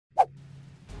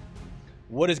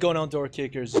What is going on, door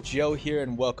kickers? Joe here,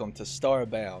 and welcome to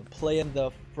Starbound, playing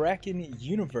the Frackin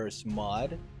Universe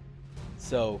mod.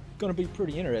 So, gonna be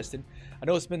pretty interesting. I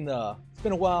know it's been a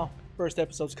while. First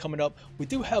episode's coming up. We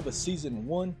do have a season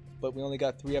 1, but we only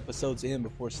got 3 episodes in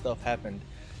before stuff happened,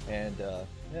 and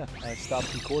yeah, I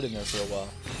stopped recording there for a while.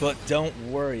 But don't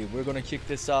worry, we're gonna kick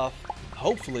this off.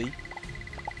 Hopefully,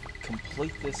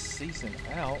 complete this season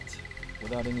out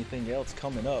without anything else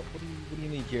coming up. What do you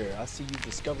need here? I see you've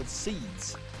discovered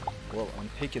seeds. Well, I'm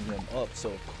picking them up, so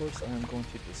of course I am going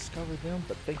to discover them,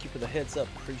 but thank you for the heads up,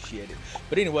 appreciate it.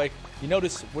 But anyway, you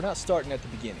notice we're not starting at the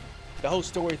beginning. The whole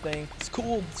story thing, it's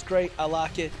cool, it's great, I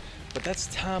like it, but that's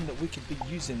time that we could be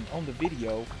using on the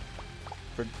video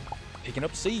for picking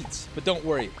up seeds. But don't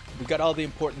worry, we got all the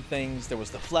important things. There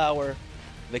was the flower,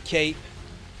 the cape,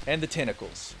 and the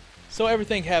tentacles. So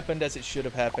everything happened as it should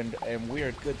have happened, and we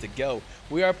are good to go.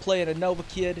 We are playing a Nova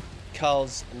Kid called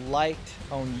Light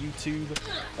on YouTube.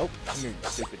 Oh, come here, you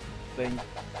stupid thing.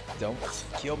 Don't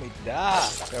kill me. Ah,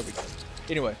 there we go.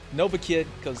 Anyway, Nova Kid,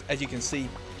 because as you can see,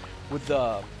 with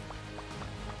the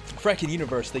Frackin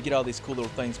Universe, they get all these cool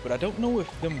little things, but I don't know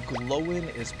if them glowing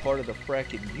is part of the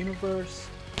Frackin Universe,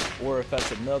 or if that's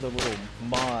another little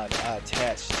mod I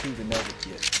attached to the Nova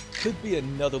Kid. Could be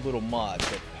another little mod,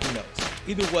 but who knows.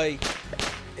 Either way,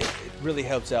 it really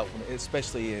helps out, when,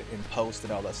 especially in post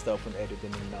and all that stuff, when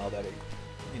editing and all that.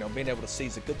 You know, being able to see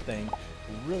is a good thing.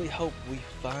 Really hope we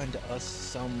find us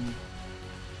some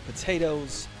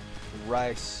potatoes,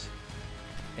 rice,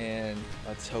 and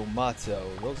a tomato.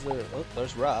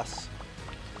 There's rice,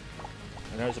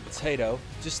 and there's a potato.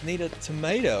 Just need a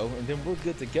tomato, and then we're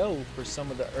good to go for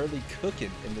some of the early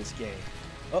cooking in this game.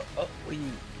 Oh,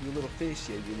 you little fish,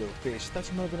 yeah, you little fish. Thought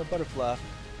you might have been a butterfly.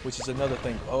 Which is another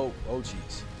thing. Oh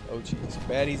jeez. Oh jeez.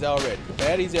 Baddies already.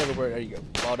 Baddies everywhere. There you go.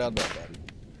 Fall down there, baddie.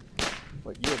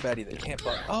 Wait, you're a baddie that can't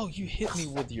fall. Oh, you hit me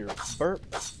with your burp.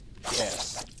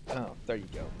 Yes. Oh, there you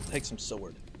go. Take some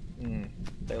sword.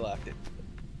 They liked it.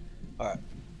 Alright.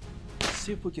 Let's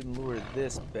see if we can lure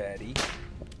this baddie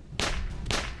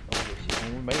over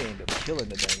here. We may end up killing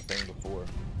the dang thing before.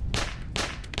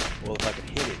 Well, if I could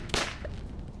hit it.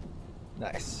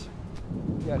 Nice.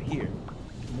 What we got here?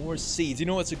 More seeds. You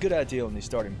know what's a good idea on these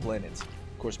starting planets?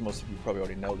 Of course, most of you probably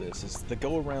already know this. Is to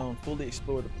go around, fully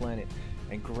explore the planet,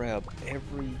 and grab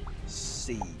every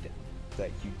seed that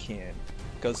you can.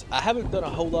 Because I haven't done a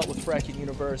whole lot with Frackin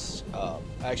Universe.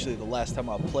 Actually, the last time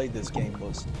I played this game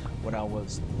was when I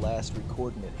was last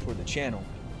recording it for the channel,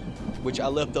 which I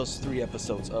left those 3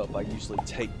 episodes up. I usually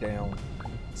take down,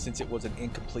 since it was an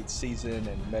incomplete season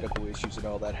and medical issues and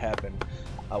all that happened,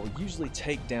 I would usually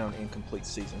take down incomplete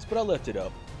seasons, but I left it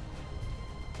up.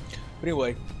 But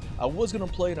anyway, I was going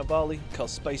to play in a volley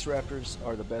because Space Raptors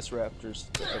are the best raptors.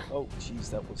 Oh, jeez,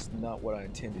 that was not what I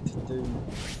intended to do.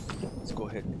 Let's go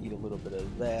ahead and eat a little bit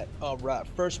of that. Alright,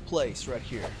 first place right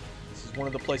here. This is one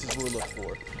of the places we're looking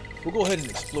for. We'll go ahead and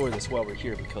explore this while we're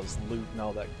here because loot and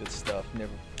all that good stuff.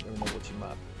 Never know what you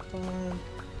might find.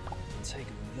 Take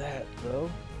that though.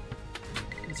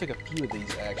 Let's take a few of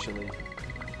these actually,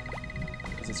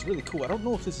 because it's really cool. I don't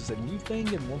know if this is a new thing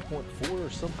in 1.4 or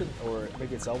something, or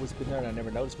maybe it's always been there and I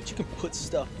never noticed, but you can put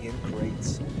stuff in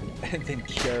crates and then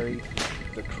carry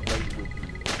the crate with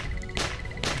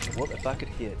you. What if I could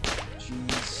hit?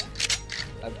 Jeez,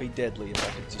 I'd be deadly if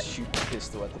I could just shoot the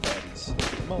pistol at the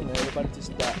baddies. Come on man, everybody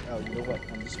just die. Oh, you know what?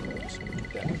 I'm just gonna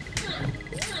keep that.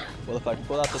 Well, if I can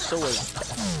pull out the sword,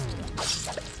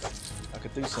 I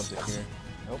could do something here.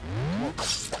 Nope.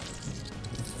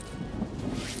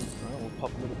 Alright, we'll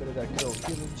pop a little bit of that good old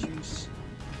healing juice.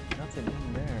 Nothing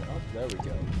in there. Oh, there we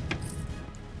go.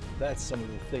 That's some of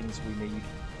the things we need.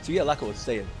 So yeah, like I was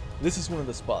saying, this is one of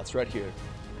the spots right here.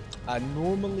 I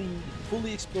normally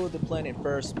fully explore the planet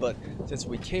first, but since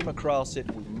we came across it,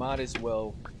 we might as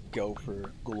well go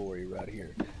for glory right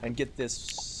here and get this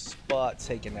spot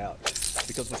taken out.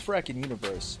 Because with Frackin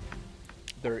Universe,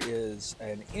 there is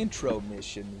an intro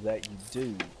mission that you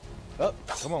do. Oh,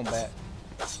 come on, bat.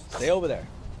 Stay over there.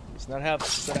 Let's not have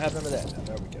none of that. Oh,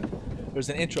 there we go. There's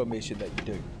an intro mission that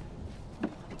you do.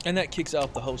 And that kicks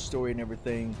off the whole story and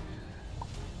everything.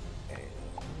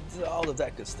 And all of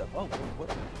that good stuff. Oh, what?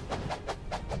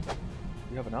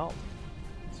 You have an alt?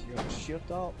 Do you have a shift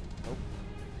alt?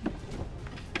 Nope.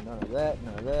 None of that,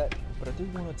 none of that. But I do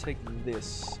want to take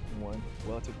this one.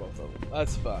 Well, I took both of them.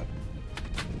 That's fine.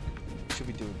 Should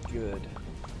be doing good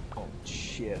on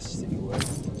chest anyway.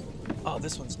 Oh,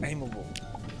 this one's aimable.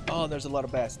 Oh, there's a lot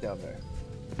of bats down there.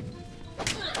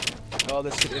 Oh,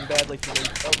 this could end badly for me.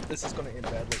 Oh, this is going to end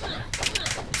badly.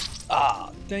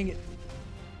 Ah, dang it.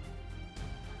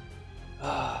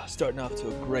 Ah, starting off to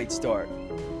a great start.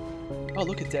 Oh,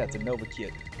 look at that, the Nova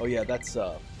Kid. Oh yeah, that's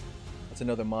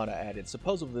another mod I added.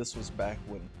 Supposedly this was back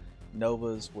when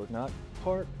Novas were not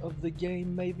part of the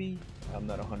game, maybe? I'm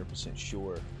not 100%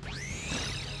 sure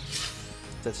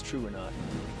if that's true or not.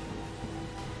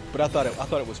 But I thought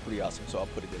it was pretty awesome, so I'll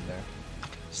put it in there.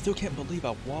 Still can't believe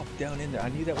I walked down in there. I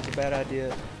knew that was a bad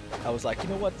idea. I was like, you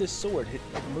know what, this sword, it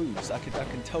moves. I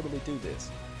can totally do this.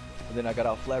 And then I got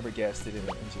all flabbergasted and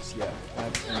just, yeah,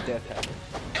 and death happened.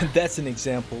 And that's an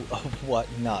example of what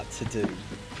not to do.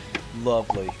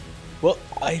 Lovely. Well,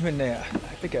 I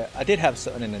think I did have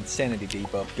an insanity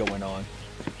debuff going on,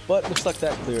 but looks like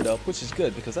that cleared up, which is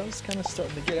good because I was kind of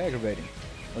starting to get aggravating.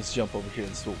 Let's jump over here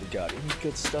and see what we got. Any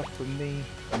good stuff for me?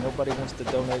 Nobody wants to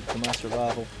donate to my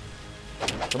survival.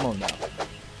 Come on now.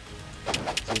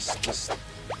 Just.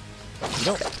 You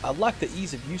know, I like the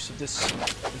ease of use of this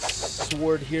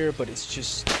sword here, but it's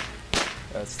just,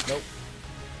 nope.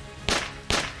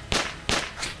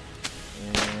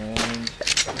 And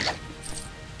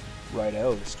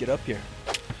righto, let's get up here.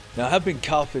 Now I've been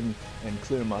coughing and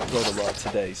clearing my throat a lot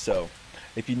today, so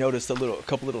if you noticed a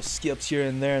couple little skips here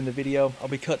and there in the video, I'll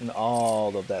be cutting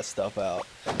all of that stuff out.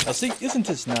 Now see, isn't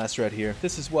this nice right here?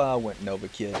 This is why I went Nova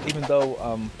Kid, even though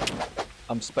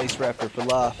I'm Space Raptor for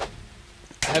life.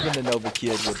 Having the Nova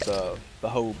Kid with the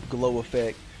whole glow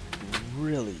effect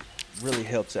really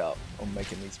helps out on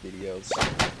making these videos.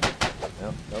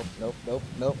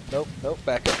 Nope.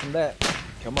 Back up from that.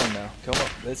 Come on now. Come on.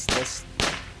 Let's.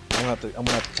 I'm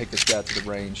gonna have to take this guy to the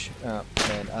range. Man,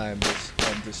 I'm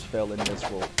just failing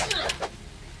miserable.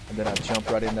 And then I jump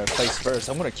right in there face first.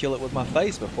 I'm gonna kill it with my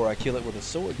face before I kill it with a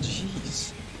sword.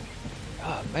 Jeez.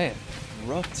 Ah, man,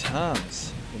 rough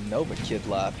times in Nova Kid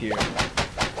life here.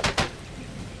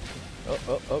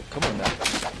 Oh, come on now.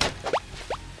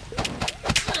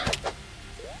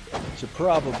 Should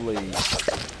probably do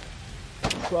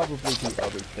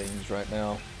other things right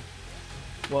now.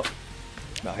 Well,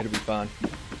 no, it'll be fine.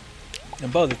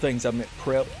 And by other things, I meant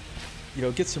prep. You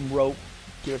know, get some rope,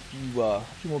 get a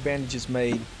few more bandages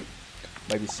made,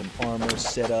 maybe some armor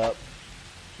set up.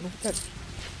 I don't know what that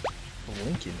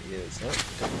blinking is. Oh,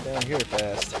 coming down here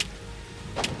fast.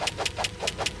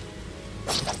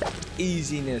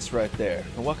 Easiness right there.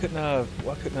 And why couldn't I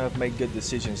have made good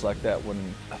decisions like that when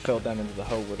I fell down into the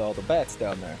hole with all the bats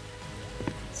down there?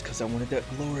 It's because I wanted that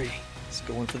glory. It's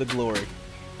going for the glory.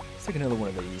 Let's take another one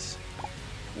of these.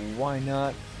 Why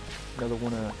not? Another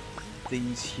one of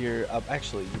these here.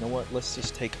 Actually, you know what? Let's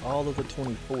just take all of the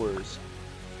 24s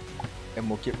and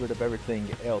we'll get rid of everything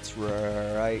else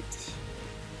right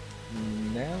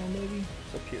now, maybe?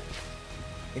 What's up here?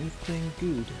 Anything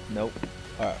good? Nope.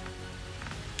 Alright.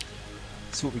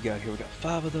 So what we got here? We got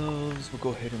 5 of those. We'll go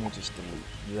ahead and we'll just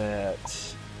delete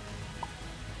that.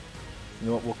 You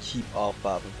know what? We'll keep all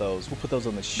 5 of those. We'll put those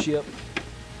on the ship.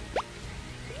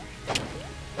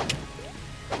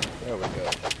 There we go.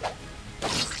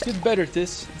 Getting better at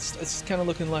this. It's kind of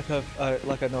looking like I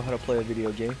know how to play a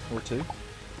video game or two.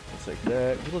 Let's take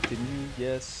that. You look at you.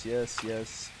 Yes.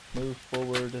 Move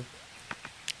forward.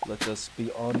 Let us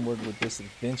be onward with this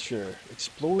adventure,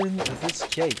 exploring this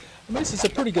cave. I mean, this is a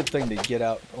pretty good thing to get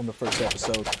out on the first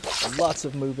episode. Lots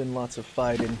of moving, lots of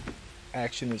fighting.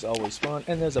 Action is always fun.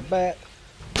 And there's a bat.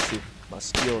 Let's see, my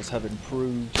skills have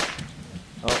improved.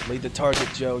 Oh, lead the target,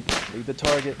 Joe. Lead the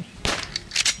target.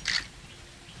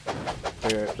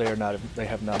 They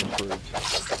have not improved.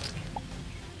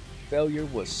 Failure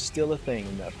was still a thing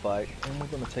in that fight. And we're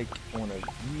gonna take one of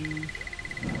you.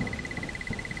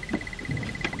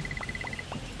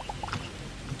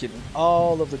 Getting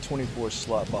all of the 24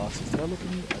 slot boxes. Did I look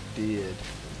at me? I did.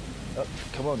 Oh,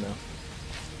 come on now.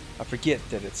 I forget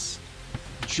that it's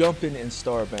jumping in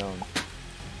Starbound.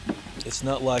 It's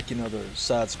not like in other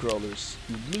side scrollers.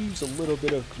 You lose a little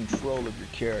bit of control of your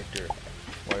character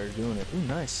while you're doing it. Ooh,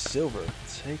 nice silver.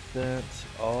 Take that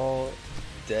all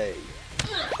day.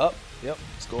 Up. Yep.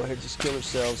 Let's go ahead and just kill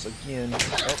ourselves again.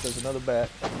 Oh, there's another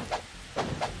bat.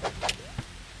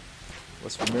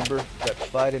 Let's remember that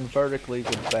fighting vertically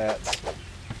with bats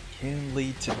can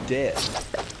lead to death.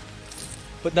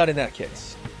 But not in that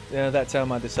case. Yeah, that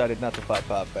time I decided not to fight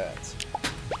 5 bats.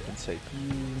 And take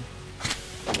you.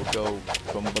 We'll go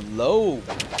from below.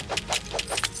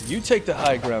 You take the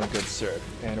high ground, good sir.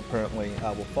 And apparently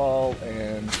I will fall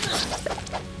and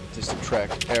just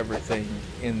attract everything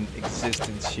in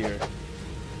existence here.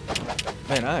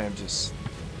 Man, I am just...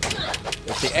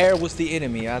 If the air was the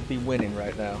enemy, I'd be winning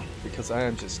right now. Because I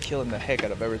am just killing the heck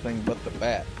out of everything but the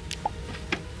bat.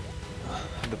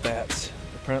 The bats.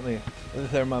 Apparently,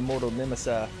 they're my mortal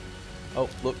nemesis. Oh,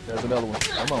 look, there's another one.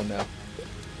 Come on now.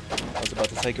 I was about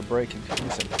to take a break and get me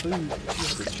some food, but you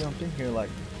have to jump in here like...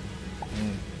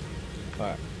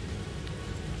 Alright.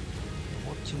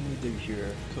 What can we do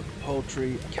here? Cook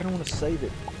poultry. I kind of want to save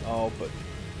it all, but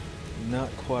not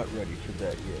quite ready for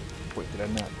that yet. Wait, did I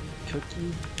not cook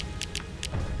you?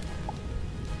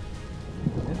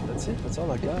 Yeah, that's it. That's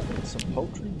all I got. Some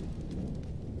poultry.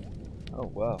 Oh,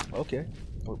 wow. Okay.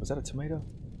 Wait, was that a tomato?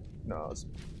 No, it's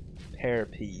pear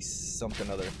piece. Something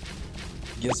other.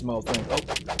 Gizmo thing. Oh,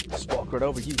 just walk right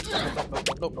over you.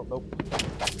 Nope.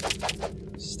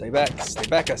 Stay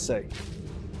back, I say.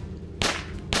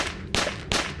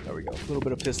 There we go. A little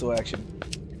bit of pistol action.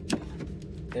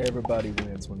 Everybody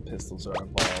wins when pistols are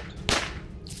involved.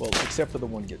 Well, except for the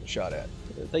one getting shot at.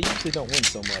 They usually don't win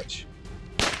so much.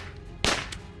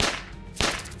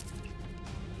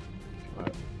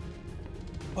 Alright.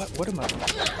 What am I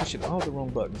pushing all the wrong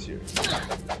buttons here?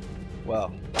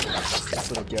 Wow. This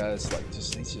little guy is like he's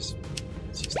just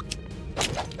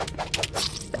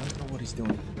I don't know what he's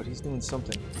doing, but he's doing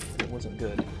something that wasn't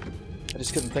good. I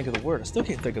just couldn't think of the word. I still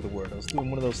can't think of the word. I was doing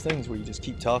one of those things where you just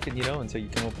keep talking, you know, until you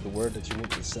come up with the word that you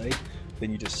want to say.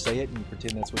 Then you just say it and you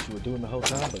pretend that's what you were doing the whole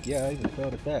time. But yeah, I even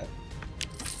failed at that.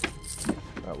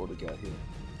 Alright, what do we got here?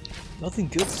 Nothing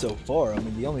good so far. I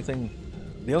mean, the only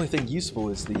thing useful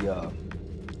is the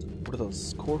what are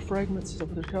those core fragments? Is that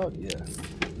what they're called? Yeah.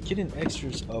 Getting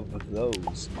extras of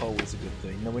those always a good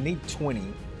thing. Now we need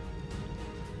 20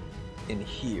 in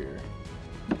here.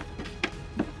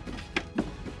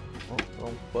 Oh,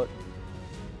 wrong button.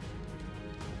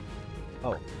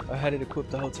 Oh, I had it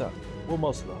equipped the whole time. Well,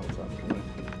 most of the whole time.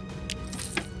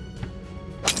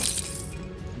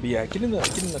 But yeah, getting a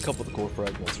couple of the core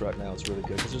fragments right now is really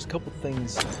good because there's a couple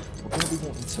things we're going to be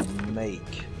wanting to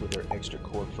make with our extra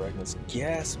core fragments.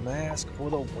 Gas mask for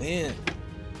the win.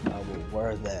 I will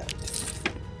wear that.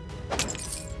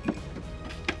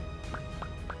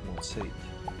 Let's see.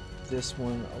 This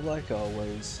one, like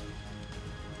always.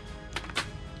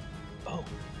 Oh,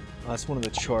 that's one of the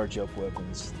charge-up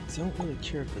weapons. Don't really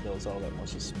care for those all that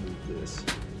much to smooth this.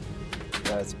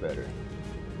 That's better.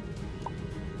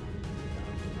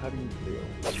 How do you feel?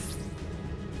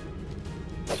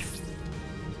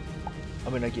 I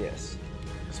mean, I guess.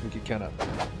 So we could kind of,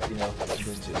 you know, then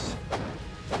just...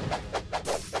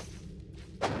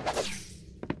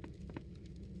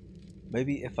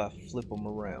 Maybe if I flip them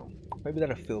around. Maybe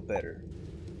that'll feel better.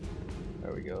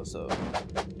 There we go, so...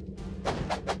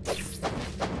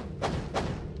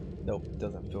 Nope,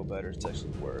 doesn't feel better. It's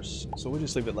actually worse. So we'll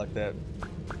just leave it like that.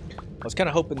 I was kind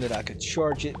of hoping that I could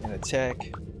charge it and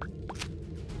attack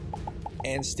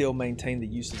and still maintain the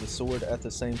use of the sword at the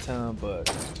same time, but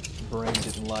brain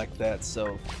didn't like that,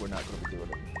 so we're not going to be doing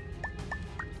it.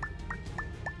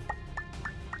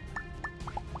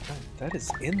 That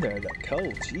is in there, that coal.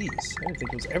 Jeez, I didn't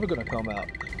think it was ever going to come out.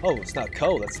 Oh, it's not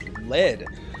coal, that's lead.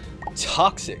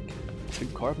 Toxic to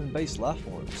carbon-based life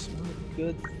forms.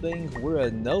 Good thing we're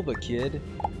a Nova kid.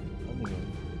 I don't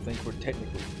even think we're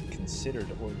technically considered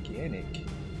organic.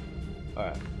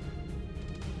 Alright.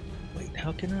 Wait,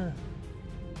 how can I...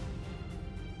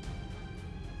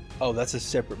 Oh, that's a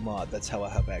separate mod. That's how I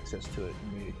have access to it.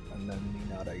 Me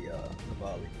not a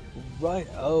Navali. Right.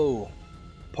 Oh,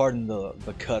 pardon the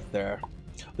cut there.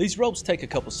 These ropes take a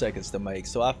couple seconds to make,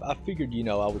 so I figured, you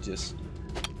know, I would just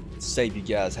save you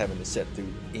guys having to set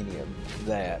through any of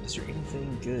that. Is there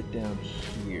anything good down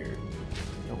here?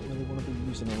 I don't really want to be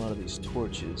using a lot of these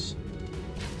torches.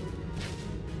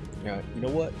 Alright, you know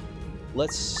what?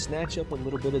 Let's snatch up a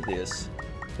little bit of this.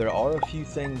 There are a few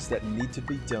things that need to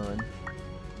be done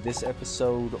this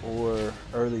episode or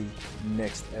early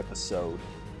next episode,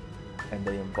 and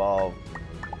they involve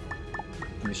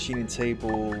the machining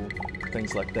table,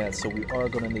 things like that. So we are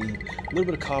going to need a little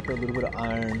bit of copper, a little bit of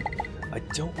iron. I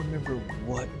don't remember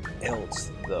what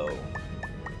else though.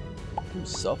 Ooh,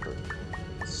 sulfur.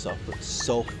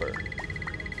 Sulfur.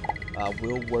 I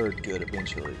will word good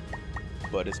eventually,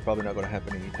 but it's probably not going to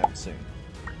happen anytime soon.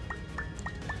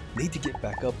 Need to get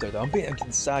back up there though. I'm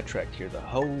getting sidetracked here. The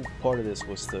whole part of this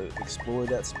was to explore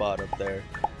that spot up there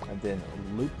and then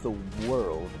loop the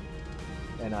world.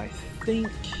 And I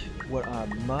think what I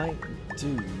might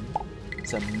do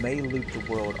is I may loop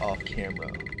the world off camera.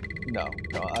 No,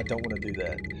 I don't want to do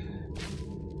that.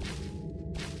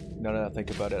 Now that I think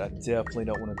about it, I definitely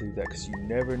don't want to do that because you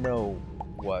never know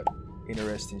what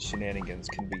interesting shenanigans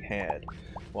can be had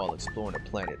while exploring a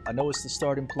planet. I know it's the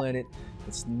starting planet,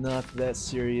 it's not that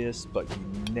serious, but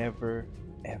you never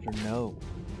ever know.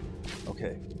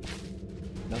 Okay,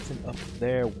 nothing up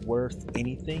there worth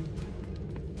anything.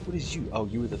 What is you? Oh,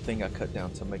 you were the thing I cut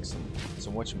down to make some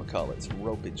whatchamacallits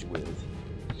ropage with.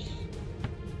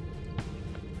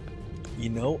 You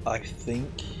know, I think...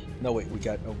 No, wait, we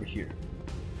got over here.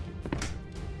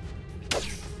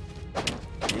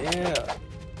 Yeah.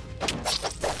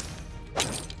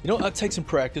 You know, I'd take some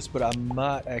practice, but I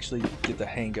might actually get the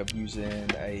hang of using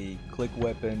a click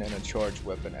weapon and a charge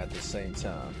weapon at the same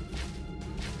time.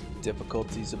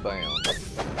 Difficulties abound.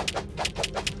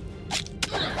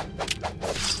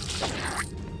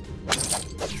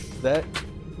 That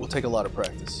will take a lot of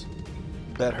practice.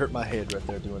 That hurt my head right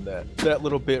there doing that. That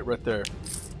little bit right there.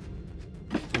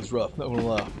 It was rough, not gonna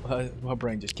lie. My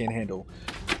brain just can't handle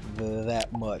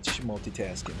that much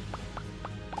multitasking.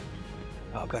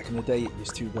 Back in the day it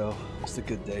used to though. It was the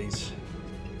good days.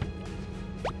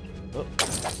 Oh.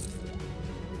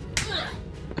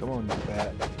 Come on, you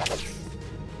bat.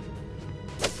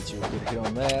 Get you a good hit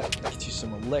on that. Get you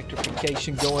some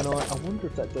electrification going on. I wonder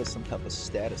if that does some type of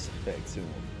status effect to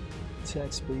him.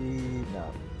 Attack speed,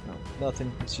 no,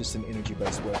 nothing. It's just an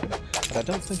energy-based weapon. But I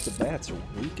don't think the bats are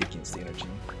weak against energy.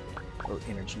 Or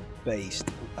energy-based,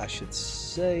 I should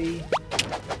say.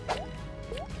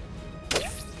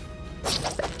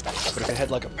 But if it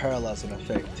had like a paralyzing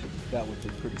effect, that would be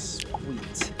pretty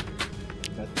sweet.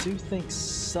 And I do think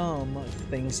some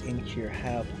things in here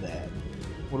have that.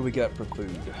 What do we got for food?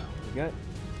 We got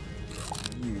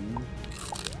you.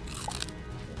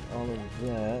 All of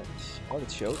that.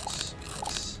 Artichokes.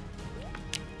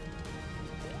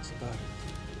 That's about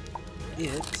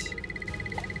it.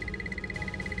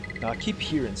 Now I keep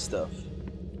hearing stuff.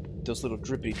 Those little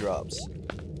drippity drops.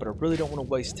 But I really don't want to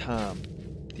waste time.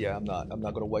 Yeah, I'm not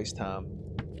going to waste time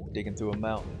digging through a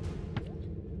mountain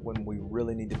when we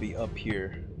really need to be up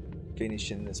here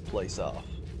finishing this place off.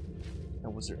 Now,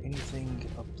 was there anything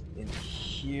up in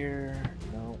here?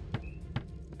 No.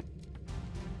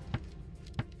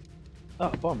 Oh,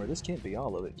 bummer. This can't be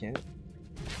all of it, can it?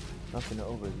 Nothing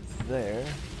over there.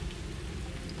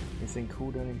 Anything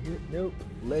cool down in here? Nope.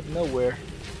 Led nowhere.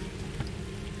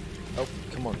 Oh,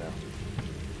 come on now.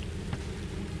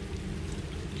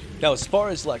 Now, as far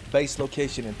as like base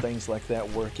location and things like that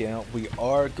work out, we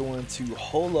are going to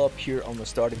hole up here on the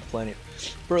starting planet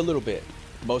for a little bit.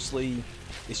 Mostly,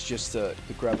 it's just to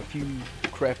grab a few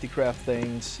crafty craft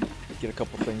things, get a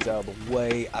couple things out of the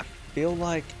way. I feel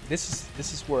like this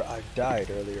is where I died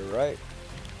earlier, right?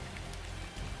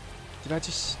 Did I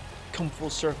just come full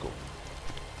circle?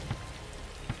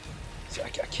 See, I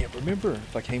can't remember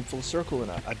if I came full circle,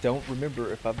 and I don't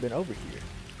remember if I've been over here.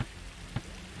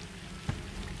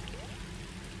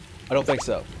 I don't think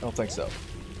so. I don't think so.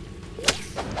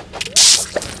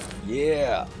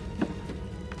 Yeah.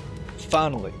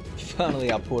 Finally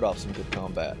I pulled off some good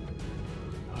combat.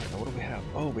 Alright, now what do we have?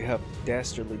 Oh, we have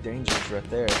dastardly dangers right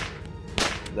there.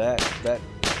 That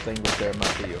thing right there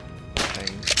might be a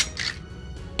pain.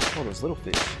 Oh, those little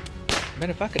fish. Man,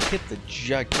 if I could hit the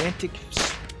gigantic,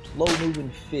 slow-moving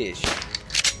fish,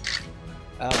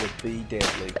 I would be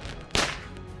deadly.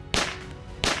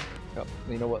 Oh,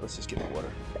 you know what? Let's just get the water.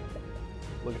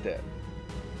 Look at that.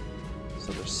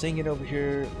 So they're singing over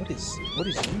here. What is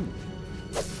you?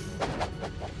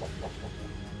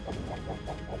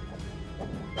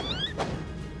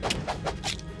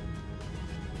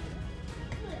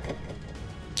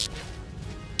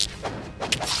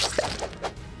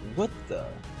 What the?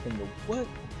 In the what?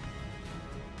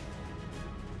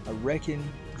 I reckon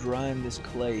drying this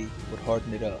clay would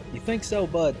harden it up. You think so,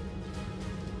 bud?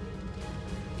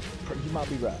 You might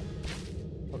be right.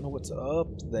 Don't know what's up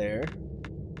there.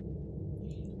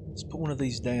 Let's put one of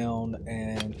these down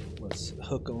and let's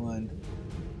hook on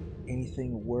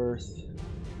anything worth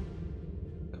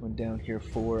coming down here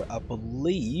for. I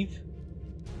believe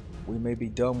we may be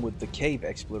done with the cave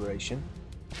exploration.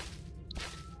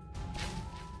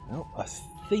 No, I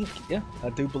think, yeah, I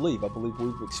believe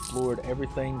we've explored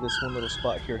everything this one little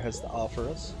spot here has to offer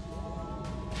us.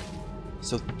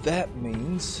 So that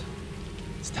means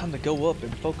it's time to go up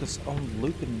and focus on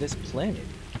looping this planet.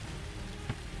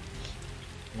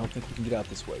 I don't think we can get out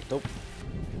this way. Nope.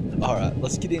 Alright,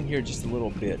 let's get in here just a little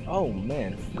bit. Oh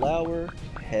man, flower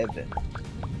heaven.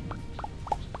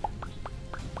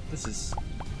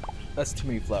 That's too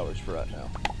many flowers for right now.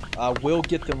 I will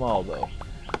get them all though.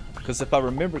 Because if I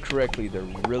remember correctly, they're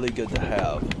really good to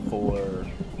have for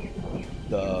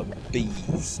the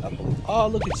bees, I believe. Oh,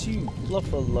 look at you,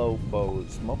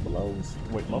 Fluffalobos. Muffalos?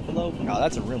 Wait, Muffalo? No,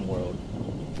 that's a rim world.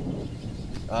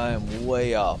 I am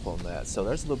way off on that. So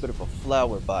there's a little bit of a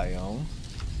flower biome.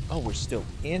 Oh, we're still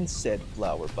in said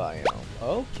flower biome.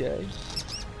 Okay.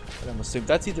 And I'm assuming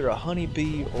that's either a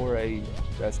honeybee or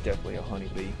that's definitely a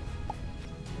honeybee.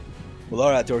 Well,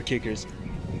 alright, door kickers.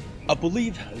 I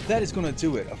believe that is going to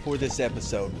do it for this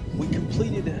episode. We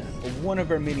completed one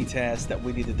of our mini tasks that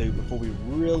we need to do before we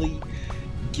really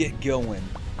get going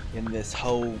in this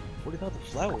whole... Where did all the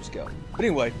flowers go? But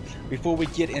anyway, before we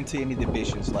get into any of the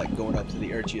missions, like going up to the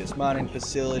Urchius mining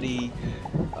facility,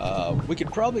 we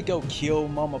could probably go kill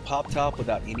Mama Pop Top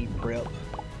without any prep.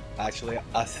 Actually,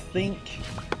 I think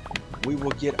we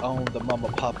will get on the Mama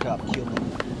Pop Top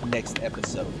killing next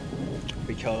episode,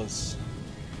 because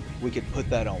we could put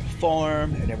that on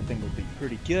farm and everything would be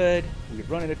pretty good. We could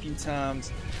run it a few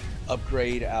times,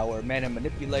 upgrade our mana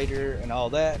manipulator and all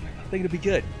that. I think it'll be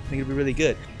good. I think it'll be really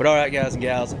good. But alright, guys and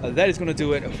gals, that is going to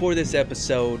do it for this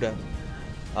episode.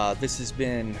 It's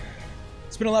been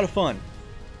a lot of fun.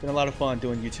 It's been a lot of fun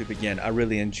doing YouTube again. I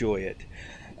really enjoy it.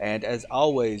 And as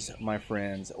always, my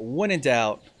friends, when in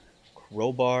doubt,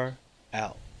 crowbar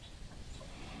out.